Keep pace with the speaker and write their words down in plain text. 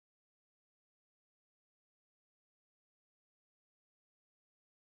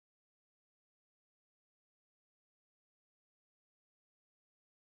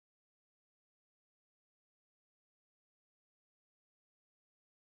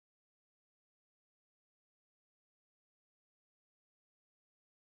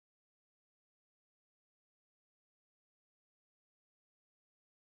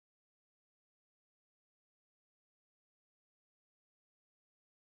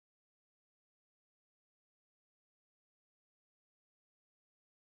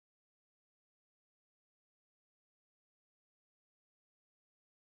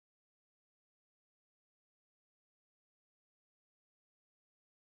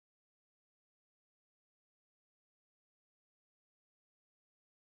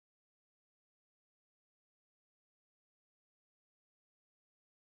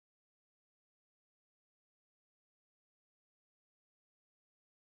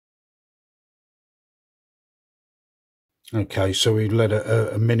Okay, so we let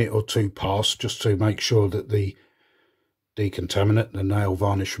a minute or two pass just to make sure that the decontaminant, the nail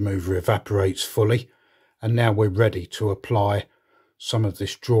varnish remover, evaporates fully. And now we're ready to apply some of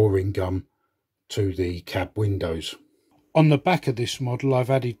this drawing gum to the cab windows. On the back of this model, I've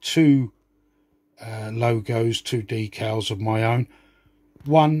added two logos, two decals of my own.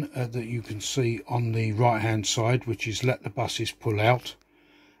 One that you can see on the right hand side, which is "Let the buses pull out,"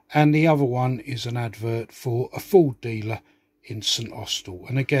 and the other one is an advert for a Ford dealer in St Austell.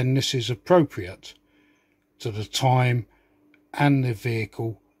 And again, this is appropriate to the time and the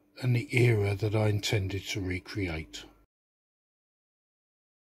vehicle and the era that I intended to recreate.